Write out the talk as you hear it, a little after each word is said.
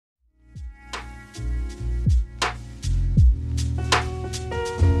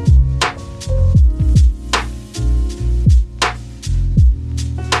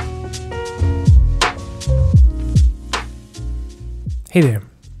Hey there!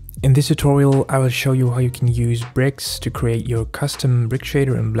 In this tutorial I will show you how you can use Br'cks to create your custom brick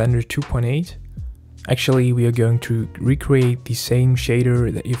shader in Blender 2.8. Actually, we are going to recreate the same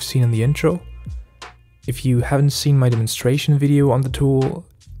shader that you've seen in the intro. If you haven't seen my demonstration video on the tool,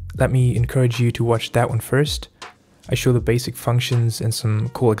 let me encourage you to watch that one first. I show the basic functions and some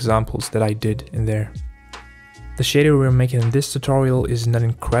cool examples that I did in there. The shader we're making in this tutorial is not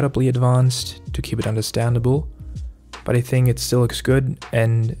incredibly advanced to keep it understandable, but I think it still looks good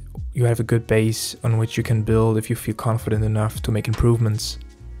and you have a good base on which you can build if you feel confident enough to make improvements.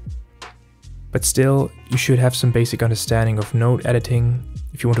 But still, you should have some basic understanding of node editing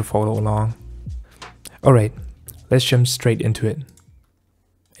if you want to follow along. Alright, let's jump straight into it.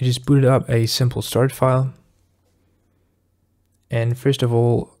 I just booted up a simple start file. And first of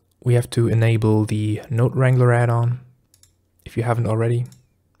all, we have to enable the Node Wrangler add-on, if you haven't already.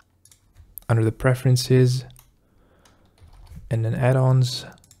 Under the Preferences, and then Add-ons,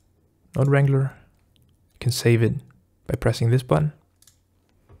 Node Wrangler. You can save it by pressing this button.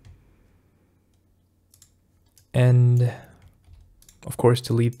 And of course,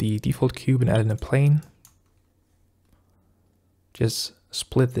 delete the default cube and add in a plane. Just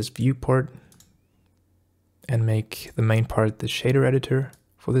split this viewport and make the main part the shader editor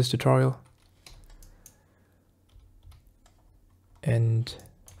for this tutorial. And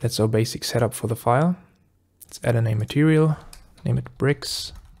that's our basic setup for the file. Let's add in a material, name it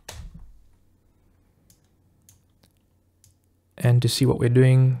Br'cks. And to see what we're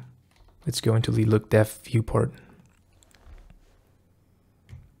doing, let's go into the look dev viewport.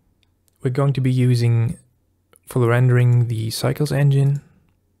 We're going to be using, for the rendering, the cycles engine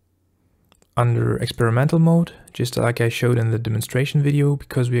under experimental mode, just like I showed in the demonstration video,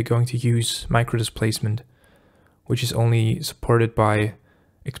 because we are going to use micro displacement, which is only supported by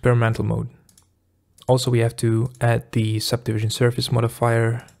experimental mode. Also, we have to add the subdivision surface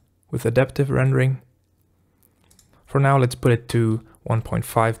modifier with adaptive rendering. For now, let's put it to 1.5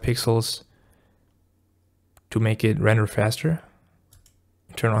 pixels to make it render faster.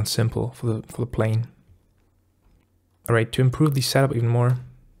 Turn on simple for the plane. Alright, to improve the setup even more,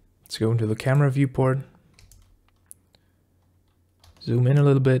 let's go into the camera viewport. Zoom in a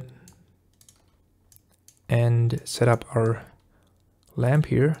little bit. And set up our lamp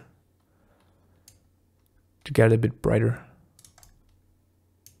here to get it a bit brighter.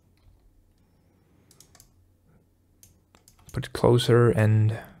 Put it closer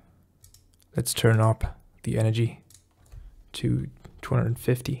and let's turn up the energy to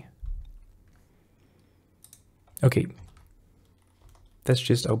 250. Okay, that's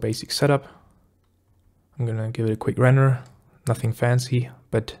just our basic setup. I'm gonna give it a quick render, nothing fancy,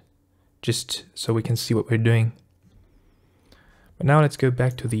 but just so we can see what we're doing. But now let's go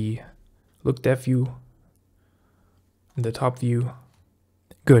back to the look dev view, in the top view.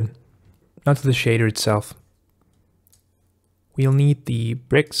 Good, now to the shader itself. We'll need the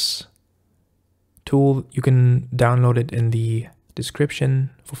Br'cks tool. You can download it in the description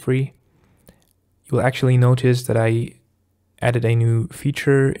for free. You will actually notice that I added a new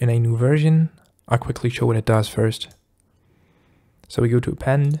feature in a new version. I'll quickly show what it does first. So we go to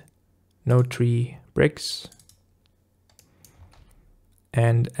Append, Node Tree, Br'cks,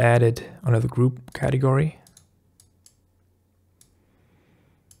 and add it under the group category.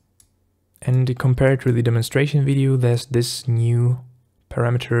 And compared to the demonstration video, there's this new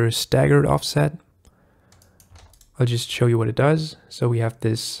parameter staggered offset. I'll just show you what it does. So we have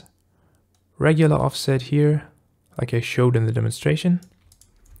this regular offset here, like I showed in the demonstration.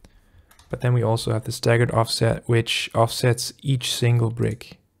 But then we also have the staggered offset, which offsets each single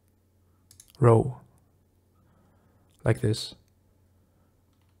brick row, like this.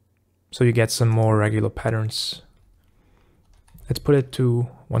 So you get some more regular patterns. Let's put it to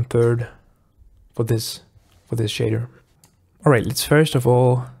 1/3 for this shader. All right, let's first of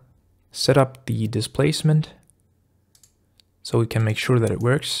all set up the displacement so we can make sure that it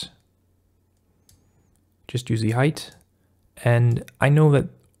works. Just use the height. And I know that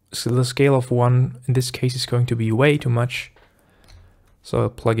the scale of 1 in this case is going to be way too much. So I'll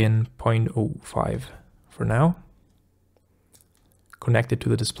plug in 0.05 for now. Connect it to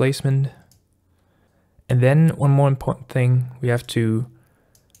the displacement. And then one more important thing, we have to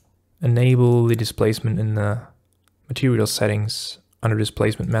enable the displacement in the material settings under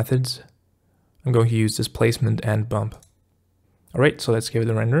displacement methods. I'm going to use displacement and bump. Alright, so let's give it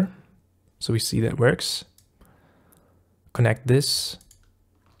a render. So we see that works. Connect this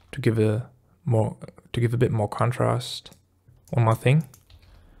to give a bit more contrast. One more thing.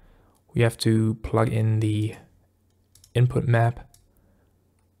 We have to plug in the input map.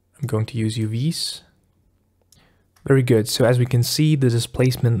 I'm going to use UVs. Very good. So as we can see, the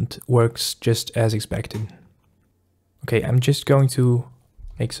displacement works just as expected. Okay, I'm just going to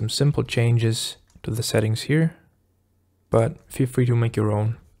make some simple changes to the settings here, but feel free to make your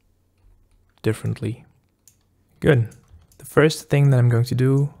own differently. Good. The first thing that I'm going to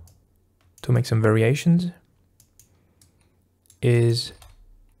do to make some variations is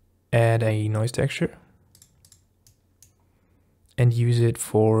add a noise texture and use it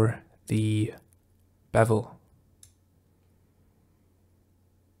for the bevel.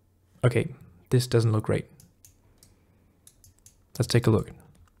 Okay, this doesn't look great. Let's take a look.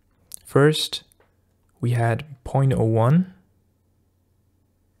 First, we had 0.01,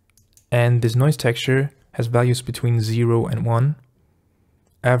 and this noise texture has values between 0 and 1,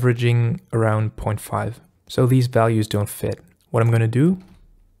 averaging around 0.5. So these values don't fit. What I'm going to do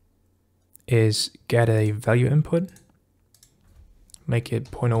is get a value input, make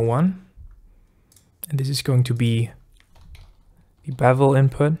it 0.01, and this is going to be the bevel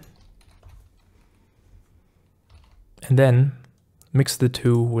input, and then mix the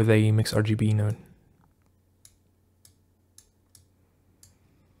two with a mix RGB node.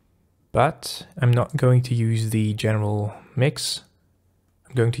 But I'm not going to use the general mix.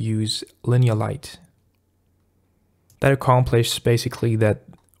 I'm going to use linear light. That accomplishes basically that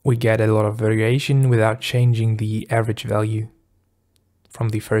we get a lot of variation without changing the average value from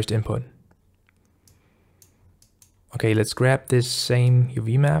the first input. Okay, let's grab this same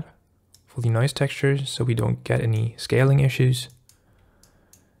UV map for the noise textures so we don't get any scaling issues,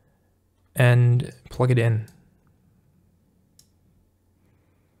 and plug it in.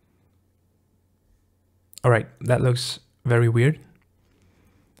 Alright, that looks very weird.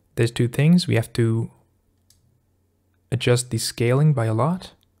 There's two things. We have to adjust the scaling by a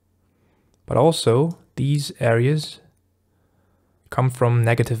lot, but also these areas come from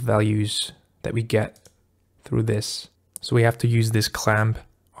negative values that we get through this. So we have to use this clamp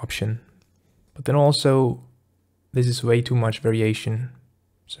option. But then also, this is way too much variation.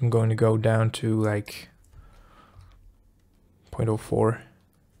 So I'm going to go down to like 0.04.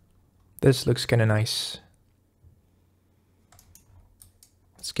 This looks kind of nice.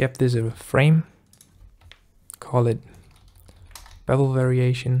 Let's give this a frame. Call it bevel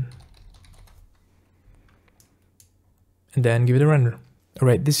variation. And then give it a render.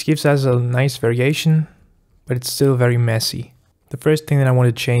 Alright, this gives us a nice variation, but it's still very messy. The first thing that I want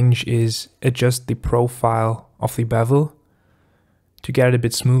to change is adjust the profile of the bevel to get it a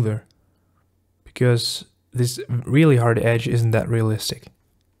bit smoother, because this really hard edge isn't that realistic.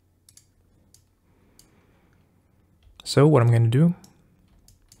 So what I'm going to do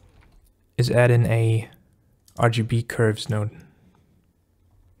is add in a RGB curves node.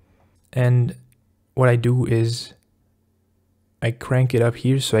 And what I do is I crank it up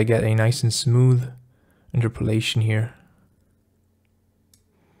here so I get a nice and smooth interpolation here.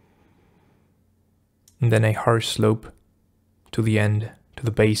 And then a harsh slope to the end, to the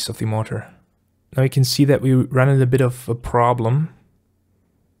base of the motor. Now you can see that we run into a bit of a problem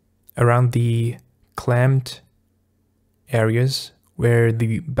around the clamped areas where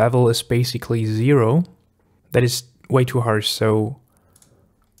the bevel is basically 0. That is way too harsh, so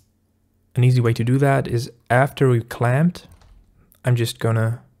an easy way to do that is after we've clamped, I'm just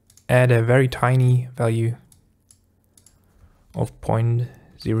gonna add a very tiny value of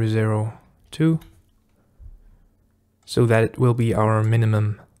 0.002 so that it will be our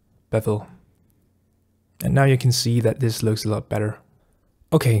minimum bevel. And now you can see that this looks a lot better.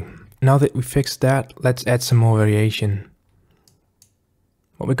 Okay, now that we fixed that, let's add some more variation.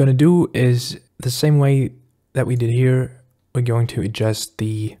 What we're going to do is the same way that we did here, we're going to adjust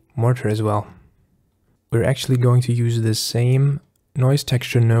the mortar as well. We're actually going to use the same noise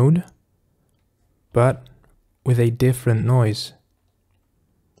texture node, but with a different noise.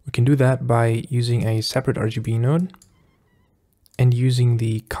 We can do that by using a separate RGB node and using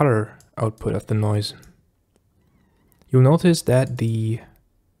the color output of the noise. You'll notice that the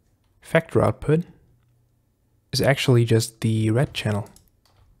factor output is actually just the red channel.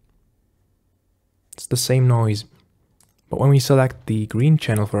 It's the same noise. But when we select the green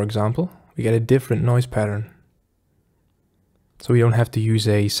channel, for example, we get a different noise pattern. So we don't have to use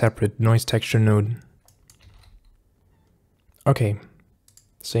a separate noise texture node. Okay,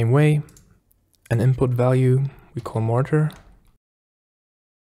 same way, an input value we call mortar.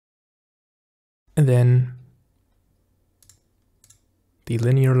 And then the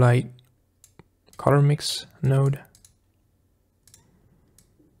linear light color mix node.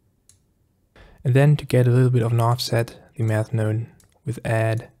 And then to get a little bit of an offset, the math node with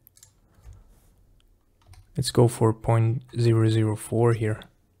add. Let's go for 0.004 here.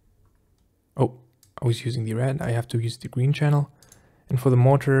 Oh, I was using the red, I have to use the green channel. And for the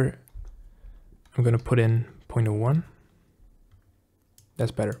mortar, I'm going to put in 0.01.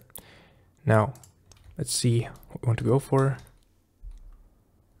 That's better. Now, let's see what we want to go for.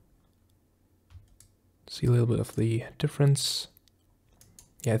 See a little bit of the difference.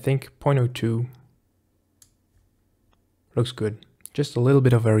 Yeah, I think 0.02 looks good. Just a little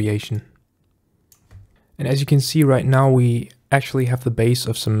bit of variation. And as you can see right now, we actually have the base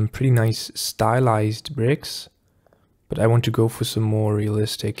of some pretty nice stylized bricks, but I want to go for some more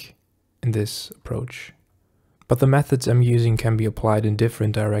realistic in this approach. But the methods I'm using can be applied in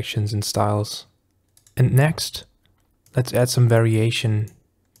different directions and styles. And next, let's add some variation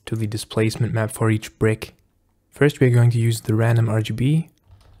to the displacement map for each brick. First, we're going to use the random RGB.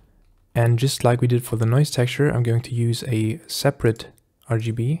 And just like we did for the noise texture, I'm going to use a separate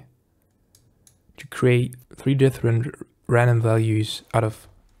RGB to create 3 different random values out of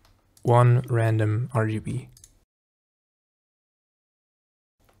one random RGB.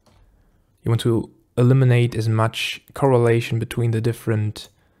 You want to eliminate as much correlation between the different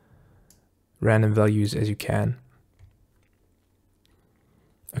random values as you can.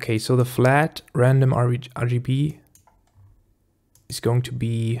 Okay, so the flat random RGB is going to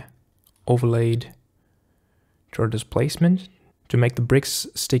be overlaid to our displacement to make the bricks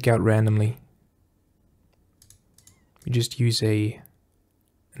stick out randomly. We just use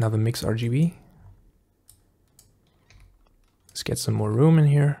another mix RGB. Let's get some more room in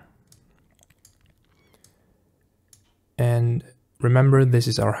here. And remember, this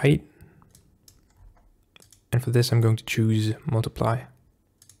is our height. And for this, I'm going to choose multiply.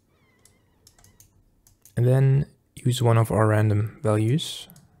 And then use one of our random values.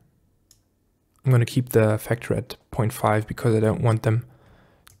 I'm going to keep the factor at 0.5 because I don't want them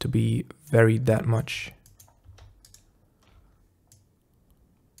to be varied that much.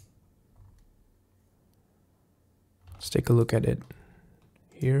 Let's take a look at it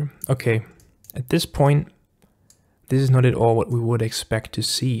here. Okay, at this point, this is not at all what we would expect to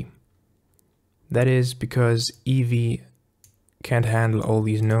see. That is because Eevee can't handle all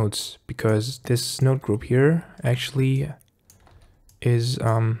these nodes, because this node group here actually is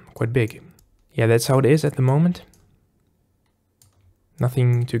quite big. Yeah, that's how it is at the moment.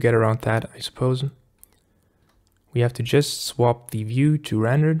 Nothing to get around that, I suppose. We have to just swap the view to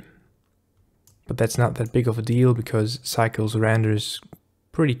rendered. But that's not that big of a deal because Cycles renders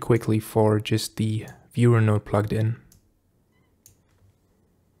pretty quickly for just the viewer node plugged in.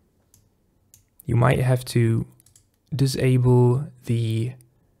 You might have to disable the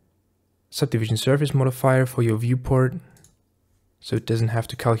subdivision surface modifier for your viewport so it doesn't have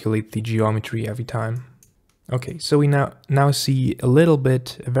to calculate the geometry every time. Okay, so we now see a little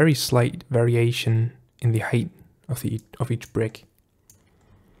bit, a very slight variation in the height of each brick.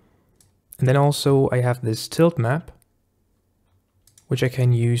 And then also I have this tilt map, which I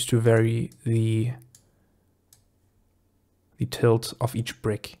can use to vary the tilt of each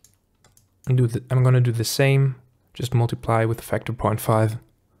brick. I'm going to do the same, just multiply with a factor 0.5.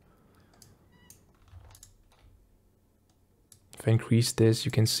 If I increase this, you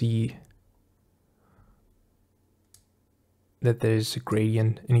can see that there's a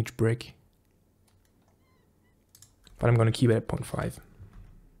gradient in each brick. But I'm going to keep it at 0.5.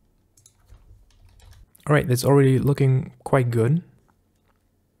 Alright, that's already looking quite good.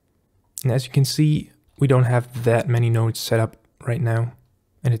 And as you can see, we don't have that many nodes set up right now.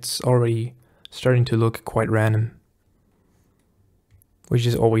 And it's already starting to look quite random. Which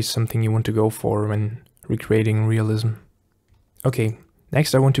is always something you want to go for when recreating realism. Okay,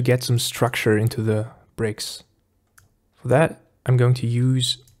 next I want to get some structure into the bricks. For that, I'm going to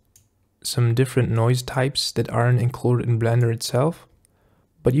use some different noise types that aren't included in Blender itself.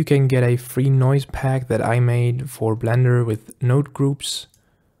 But you can get a free noise pack that I made for Blender with node groups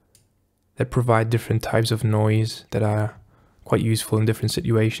that provide different types of noise that are quite useful in different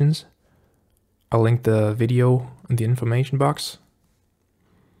situations. I'll link the video in the information box.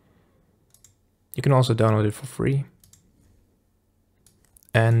 You can also download it for free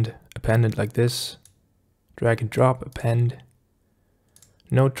and append it like this. Drag and drop, append,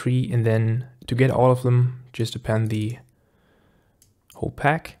 node tree, and then to get all of them, just append the whole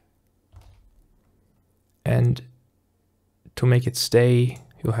pack. And to make it stay,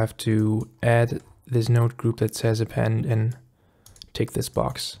 you'll have to add this node group that says append and tick this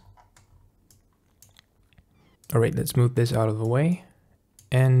box. Alright, let's move this out of the way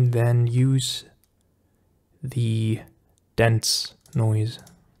and then use the dense noise.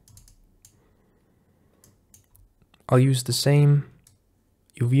 I'll use the same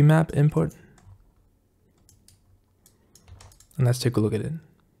UV map input. And let's take a look at it.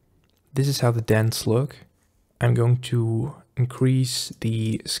 This is how the dents look. I'm going to increase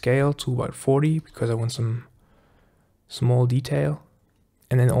the scale to about 40 because I want some small detail.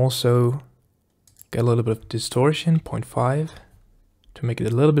 And then also get a little bit of distortion, 0.5, to make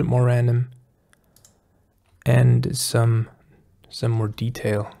it a little bit more random. And some more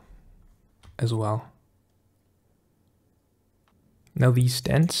detail as well. Now these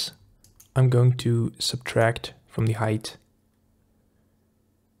dents, I'm going to subtract from the height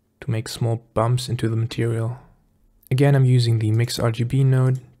to make small bumps into the material. Again, I'm using the Mix RGB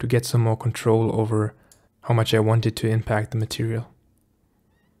node to get some more control over how much I want it to impact the material.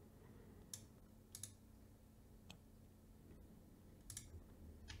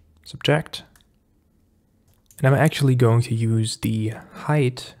 Subtract. And I'm actually going to use the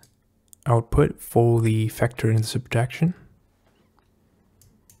height output for the factor in the subtraction.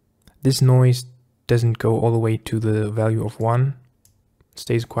 This noise doesn't go all the way to the value of 1. It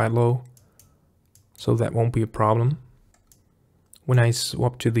stays quite low, so that won't be a problem. When I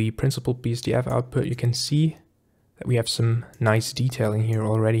swap to the principal BSDF output, you can see that we have some nice detailing here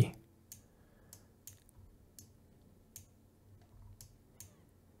already.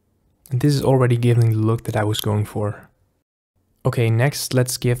 And this is already giving the look that I was going for. Okay, next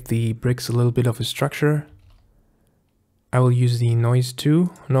let's give the bricks a little bit of a structure. I will use the Noise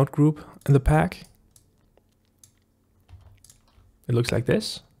 2 node group in the pack. It looks like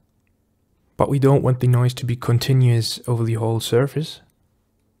this. But we don't want the noise to be continuous over the whole surface,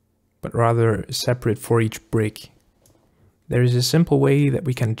 but rather separate for each brick. There is a simple way that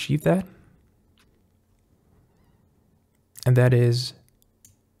we can achieve that. And that is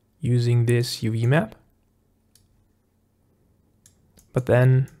using this UV map, but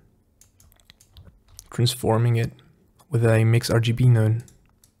then transforming it with a Mix RGB node.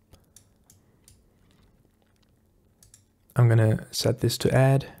 I'm gonna set this to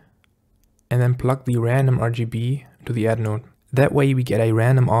add and then plug the random RGB to the add node. That way we get a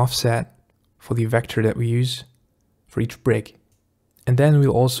random offset for the vector that we use for each brick. And then we'll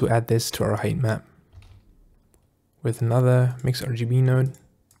also add this to our height map with another Mix RGB node.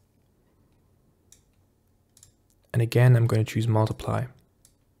 And again, I'm going to choose multiply.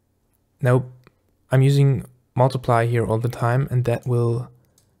 Now, I'm using multiply here all the time, and that will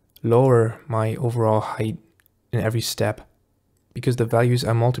lower my overall height in every step, because the values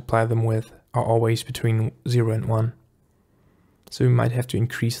I multiply them with are always between 0 and 1. So we might have to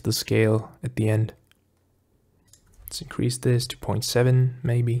increase the scale at the end. Let's increase this to 0.7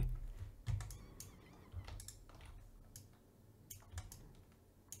 maybe.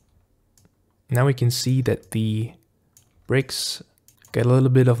 Now we can see that the bricks get a little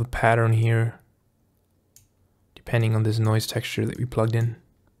bit of a pattern here, depending on this noise texture that we plugged in.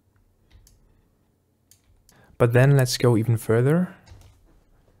 But then let's go even further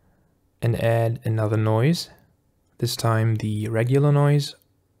and add another noise, this time the regular noise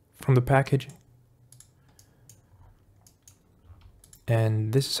from the package.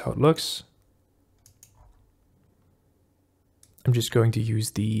 And this is how it looks. I'm just going to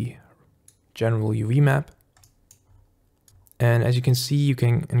use the general UV map. And as you can see, you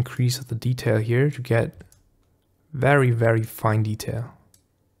can increase the detail here to get very, very fine detail.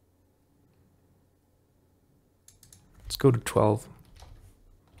 Let's go to 12.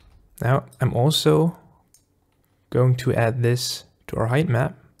 Now I'm also going to add this to our height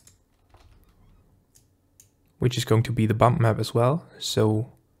map, which is going to be the bump map as well.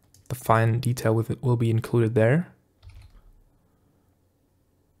 So the fine detail with it will be included there.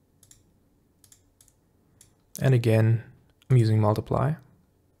 And again, I'm using multiply.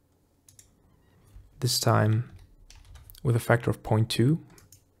 This time with a factor of 0.2,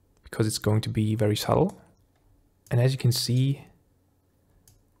 because it's going to be very subtle. And as you can see,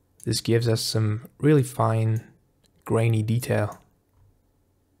 this gives us some really fine, grainy detail.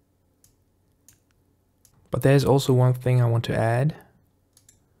 But there's also one thing I want to add,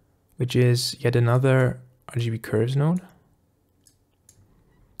 which is yet another RGB curves node,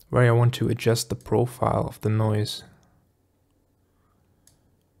 where I want to adjust the profile of the noise.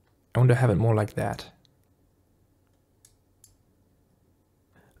 I want to have it more like that.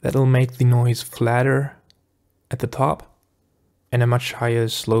 That'll make the noise flatter at the top and a much higher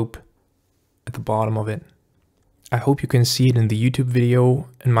slope at the bottom of it. I hope you can see it in the YouTube video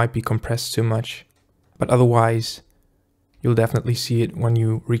and might be compressed too much, but otherwise you'll definitely see it when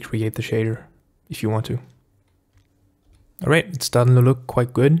you recreate the shader if you want to. Alright, it's starting to look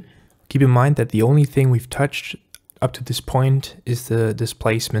quite good. Keep in mind that the only thing we've touched up to this point is the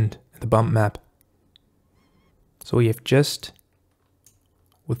displacement, the bump map. So we have just,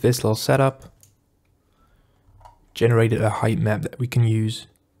 with this little setup, generated a height map that we can use.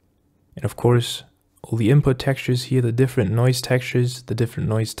 And of course, all the input textures here, the different noise textures, the different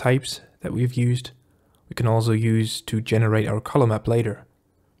noise types that we've used, we can also use to generate our color map later.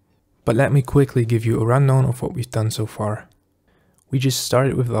 But let me quickly give you a rundown of what we've done so far. We just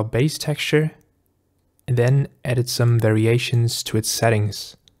started with our base texture and then added some variations to its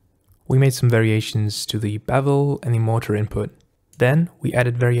settings. We made some variations to the bevel and the mortar input. Then we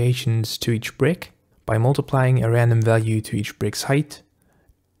added variations to each brick by multiplying a random value to each brick's height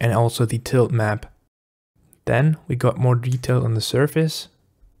and also the tilt map. Then we got more detail on the surface,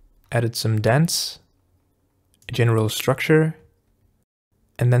 added some dents, a general structure,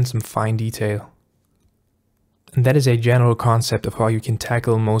 and then some fine detail. And that is a general concept of how you can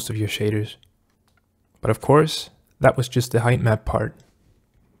tackle most of your shaders. But of course, that was just the height map part.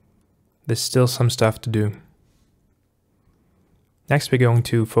 There's still some stuff to do. Next we're going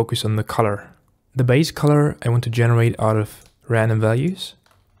to focus on the color. The base color I want to generate out of random values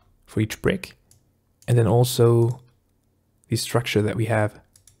for each brick, and then also the structure that we have.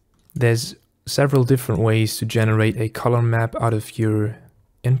 There's several different ways to generate a color map out of your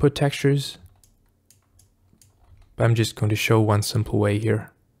input textures, but I'm just going to show one simple way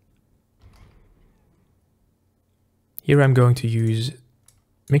here. Here I'm going to use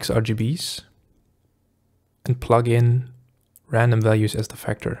mix RGBs and plug in random values as the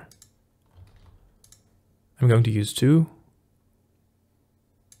factor. I'm going to use 2,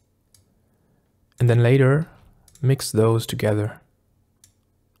 and then later mix those together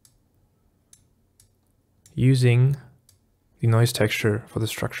using the noise texture for the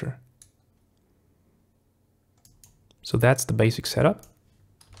structure. So that's the basic setup.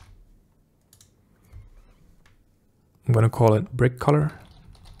 I'm going to call it brick color.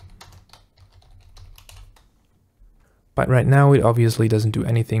 But right now it obviously doesn't do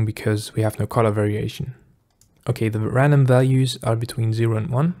anything because we have no color variation. Okay, the random values are between 0 and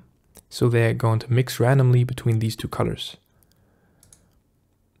 1, so they're going to mix randomly between these two colors.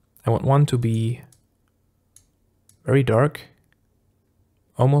 I want one to be very dark,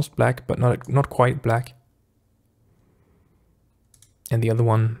 almost black, but not quite black. And the other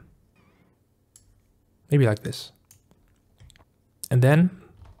one, maybe like this. And then,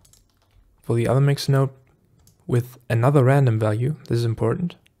 for the other mix node, with another random value, this is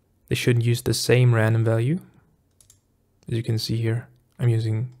important. They should use the same random value. As you can see here, I'm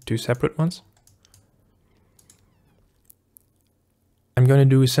using 2 separate ones. I'm going to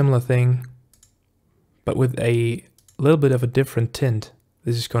do a similar thing, but with a little bit of a different tint.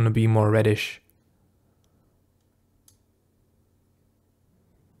 This is going to be more reddish.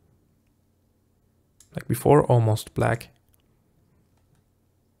 Like before, almost black.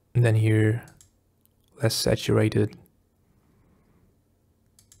 And then here, less saturated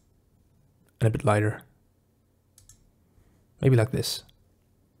and a bit lighter. Maybe like this.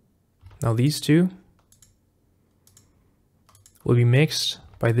 Now these two will be mixed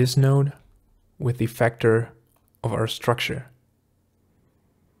by this node with the factor of our structure.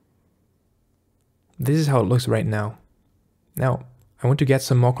 This is how it looks right now. Now, I want to get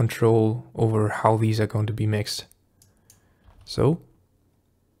some more control over how these are going to be mixed. So,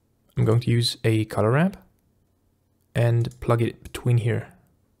 I'm going to use a color ramp and plug it between here.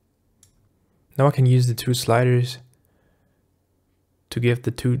 Now I can use the 2 sliders to give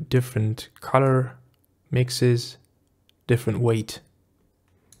the 2 different color mixes different weight.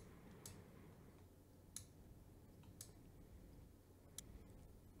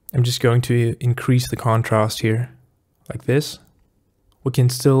 I'm just going to increase the contrast here, like this. We can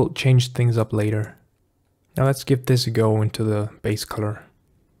still change things up later. Now let's give this a go into the base color.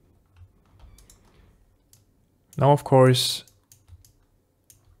 Now of course,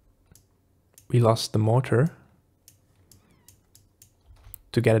 we lost the mortar.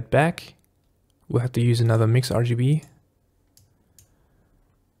 To get it back, we'll have to use another mix RGB.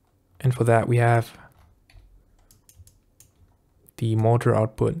 And for that we have the mortar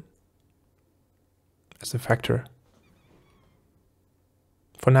output as a factor.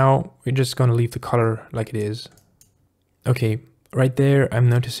 For now, we're just going to leave the color like it is. Okay, right there I'm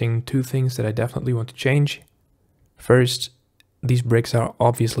noticing 2 things that I definitely want to change. First, these bricks are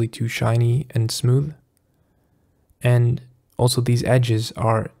obviously too shiny and smooth. And also these edges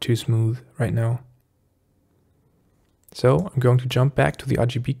are too smooth right now. So I'm going to jump back to the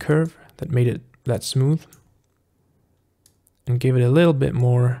RGB curve that made it that smooth and give it a little bit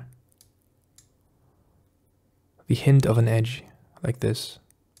more the hint of an edge like this.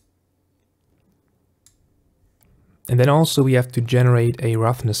 And then also we have to generate a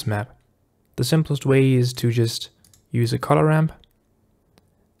roughness map. The simplest way is to just use a color ramp,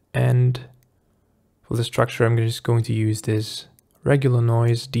 and for the structure I'm just going to use this regular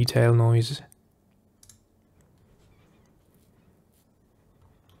noise, detail noise.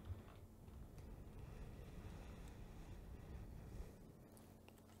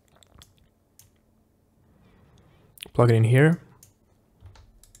 Plug it in here.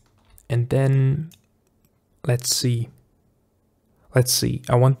 And then let's see.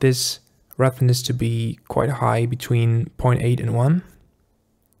 I want this roughness to be quite high, between 0.8 and 1,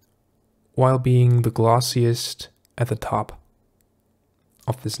 while being the glossiest at the top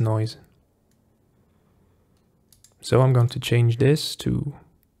of this noise. So I'm going to change this to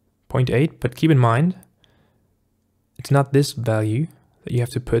 0.8, but keep in mind, it's not this value that you have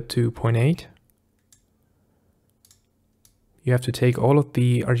to put to 0.8. You have to take all of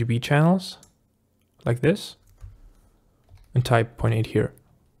the RGB channels, like this, and type 0.8 here.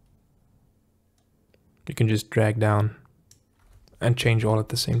 You can just drag down and change all at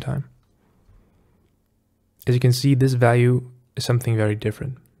the same time. As you can see, this value is something very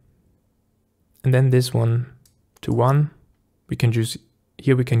different. And then this one to 1, we can use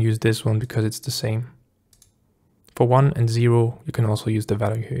this one because it's the same. For 1 and 0, you can also use the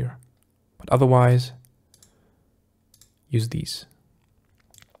value here. But otherwise, use these.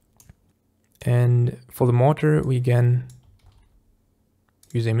 And for the mortar, we again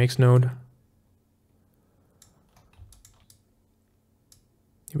use a mix node.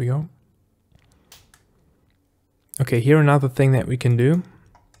 Here we go. Okay, here another thing that we can do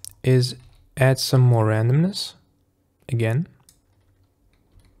is add some more randomness again.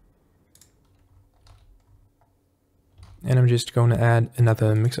 And I'm just going to add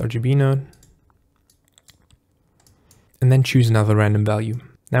another mix RGB node. And then choose another random value.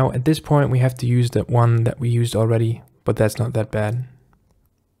 Now at this point we have to use that one that we used already, but that's not that bad.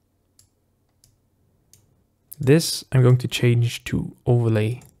 This I'm going to change to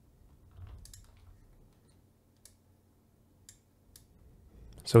overlay.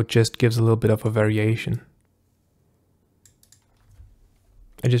 So it just gives a little bit of a variation.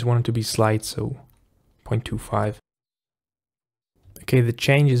 I just want it to be slight, so 0.25. Okay, the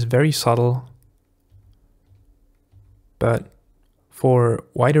change is very subtle, but for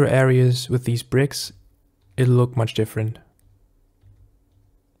wider areas with these bricks, it'll look much different.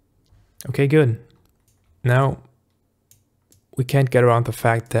 Okay, good. Now, we can't get around the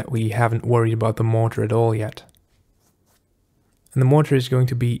fact that we haven't worried about the mortar at all yet. And the mortar is going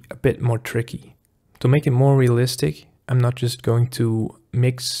to be a bit more tricky. To make it more realistic, I'm not just going to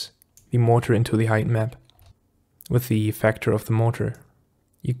mix the mortar into the height map with the factor of the mortar.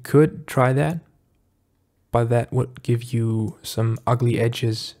 You could try that, but that would give you some ugly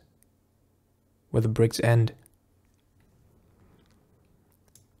edges where the bricks end.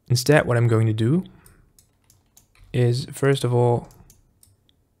 Instead, what I'm going to do is, first of all,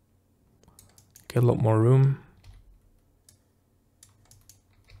 get a lot more room.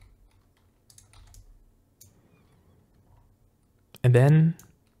 And then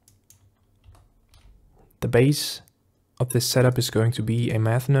the base of this setup is going to be a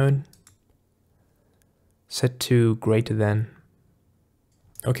math node set to greater than.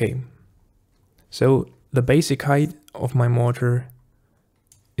 Okay, so the basic height of my mortar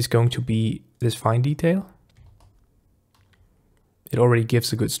is going to be this fine detail. It already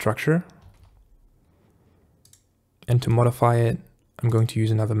gives a good structure. And to modify it, I'm going to use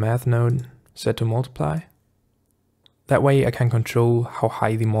another math node set to multiply. That way I can control how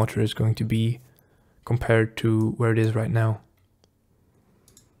high the mortar is going to be compared to where it is right now.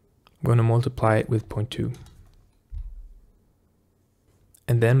 I'm going to multiply it with 0.2.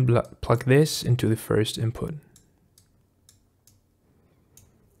 And then plug this into the first input.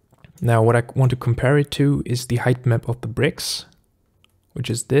 Now what I want to compare it to is the height map of the bricks, which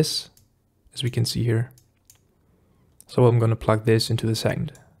is this, as we can see here. So I'm going to plug this into the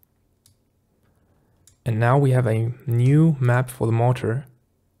second. And now we have a new map for the mortar,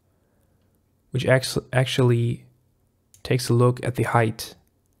 which actually takes a look at the height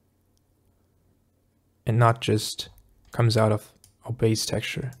and not just comes out of our base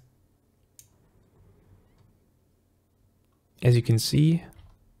texture. As you can see,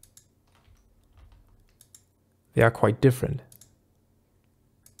 they are quite different.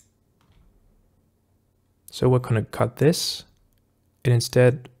 So we're going to cut this and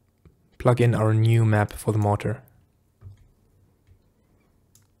instead plug in our new map for the mortar.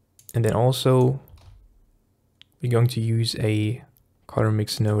 And then also we're going to use a color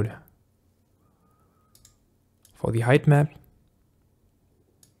mix node for the height map,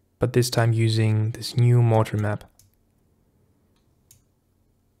 but this time using this new mortar map.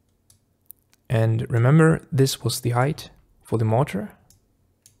 And remember, this was the height for the mortar.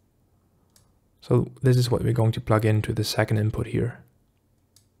 So this is what we're going to plug into the second input here.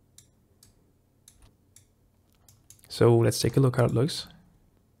 So let's take a look how it looks.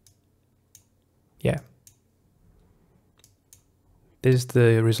 Yeah. This is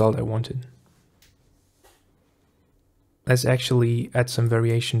the result I wanted. Let's actually add some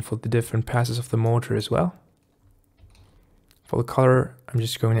variation for the different passes of the motor as well. For the color, I'm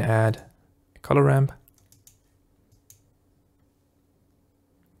just going to add a color ramp.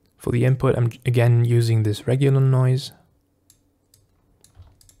 For the input, I'm again using this regular noise.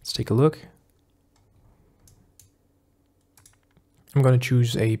 Let's take a look. I'm going to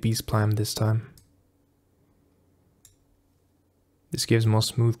choose a B-spline this time. This gives more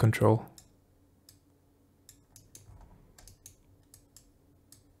smooth control.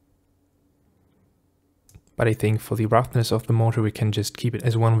 But I think for the roughness of the motor, we can just keep it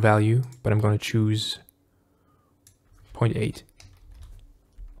as one value, but I'm going to choose 0.8.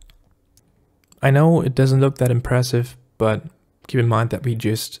 I know it doesn't look that impressive, but keep in mind that we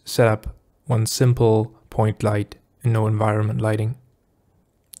just set up one simple point light and no environment lighting.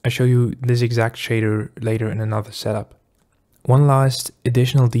 I'll show you this exact shader later in another setup. One last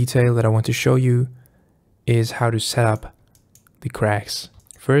additional detail that I want to show you is how to set up the cracks.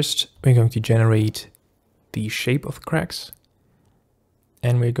 First, we're going to generate the shape of the cracks,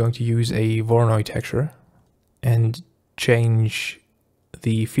 and we're going to use a Voronoi texture and change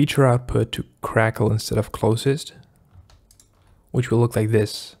the feature output to crackle instead of closest, which will look like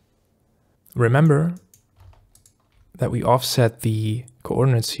this. Remember that we offset the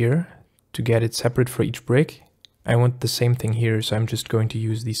coordinates here to get it separate for each brick. I want the same thing here, so I'm just going to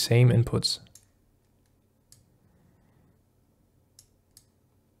use the same inputs.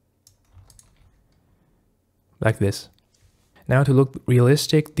 Like this. Now to look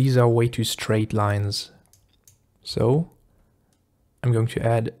realistic, these are way too straight lines. So I'm going to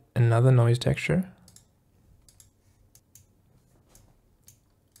add another noise texture.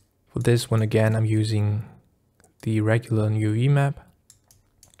 For this one again, I'm using the regular UV map.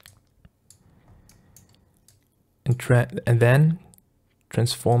 And then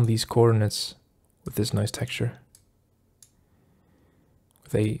transform these coordinates with this noise texture.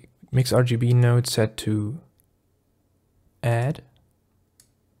 With a mix RGB node set to add.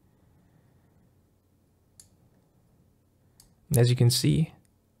 And as you can see,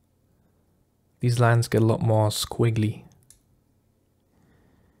 these lines get a lot more squiggly,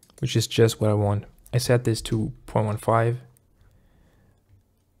 which is just what I want. I set this to 0.15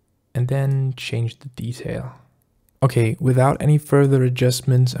 and then change the detail. Okay, without any further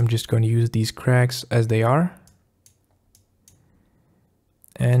adjustments, I'm just going to use these cracks as they are.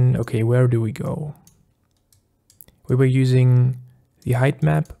 And okay, where do we go? We were using the height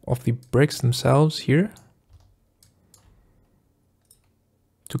map of the bricks themselves here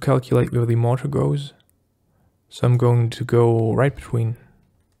to calculate where the motor goes. So I'm going to go right between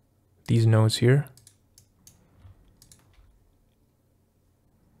these nodes here.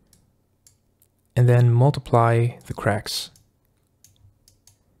 And then multiply the cracks.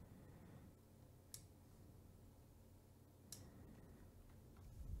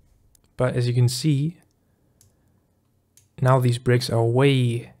 But as you can see, now these bricks are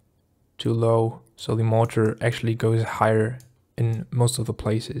way too low, so the motor actually goes higher in most of the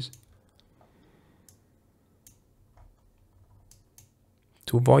places.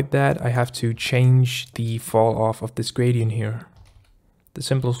 To avoid that, I have to change the fall off of this gradient here. The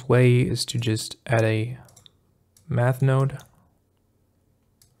simplest way is to just add a math node,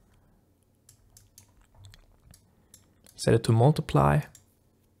 set it to multiply,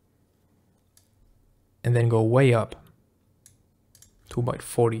 and then go way up to about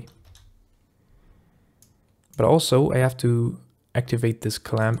 40. But also I have to activate this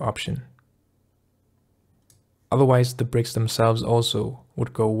clamp option. Otherwise the bricks themselves also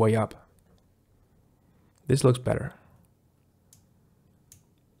would go way up. This looks better.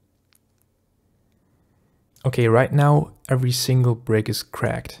 Okay, right now every single brick is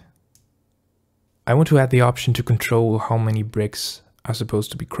cracked. I want to add the option to control how many bricks are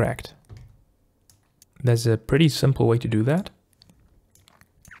supposed to be cracked. There's a pretty simple way to do that,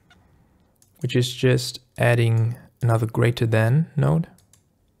 which is just adding another greater than node,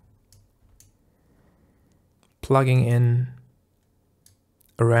 plugging in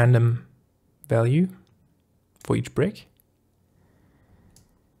a random value for each brick.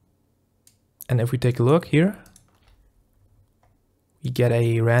 And if we take a look here, we get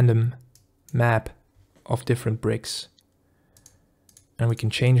a random map of different bricks. And we can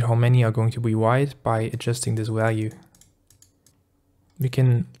change how many are going to be wide by adjusting this value. We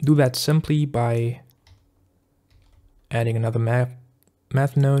can do that simply by adding another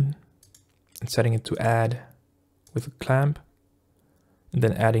math node and setting it to add with a clamp, and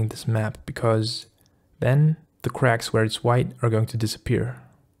then adding this map, because then the cracks where it's white are going to disappear.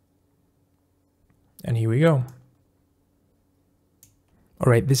 And here we go.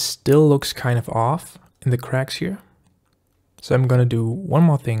 Alright, this still looks kind of off in the cracks here. So I'm gonna do one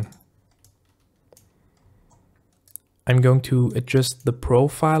more thing. I'm going to adjust the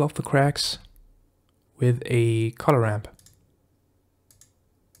profile of the cracks with a color ramp.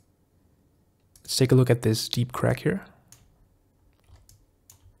 Let's take a look at this deep crack here.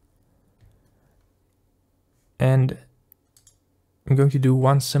 And I'm going to do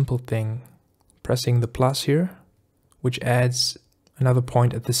one simple thing, pressing the plus here, which adds another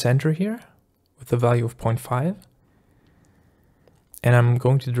point at the center here with the value of 0.5. And I'm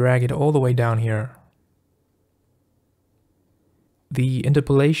going to drag it all the way down here. The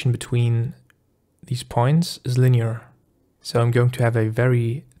interpolation between these points is linear. So I'm going to have a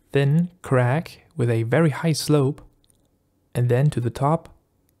very thin crack with a very high slope, and then to the top,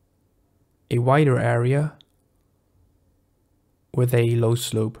 a wider area with a low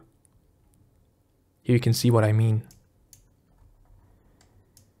slope. Here you can see what I mean.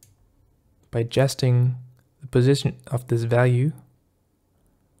 By adjusting the position of this value,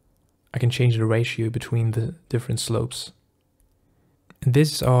 I can change the ratio between the different slopes. And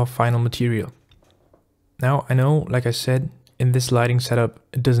this is our final material. Now I know, like I said, in this lighting setup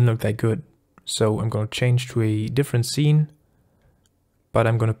it doesn't look that good. So I'm going to change to a different scene, but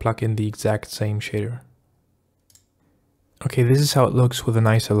I'm going to plug in the exact same shader. Okay, this is how it looks with a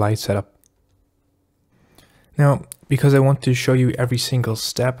nicer light setup. Now, because I want to show you every single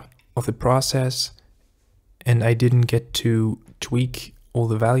step of the process and I didn't get to tweak all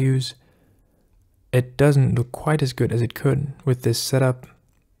the values, it doesn't look quite as good as it could with this setup.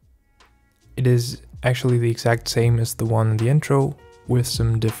 It is actually the exact same as the one in the intro with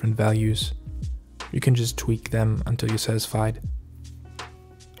some different values. You can just tweak them until you're satisfied.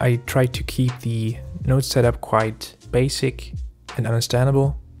 I tried to keep the node setup quite basic and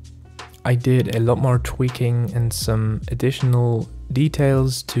understandable. I did a lot more tweaking and some additional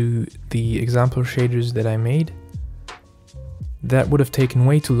details to the example shaders that I made. That would have taken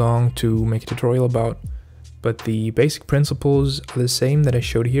way too long to make a tutorial about, but the basic principles are the same that I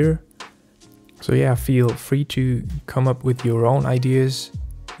showed here. So yeah, feel free to come up with your own ideas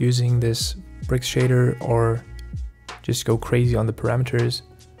using this Br'cks shader, or just go crazy on the parameters.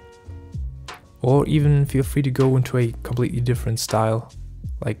 Or even feel free to go into a completely different style,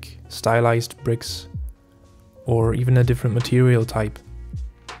 like stylized bricks, or even a different material type.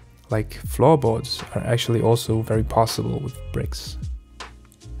 Like floorboards are actually also very possible with Br'cks.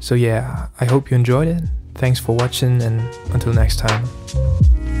 So yeah, I hope you enjoyed it. Thanks for watching, and until next time.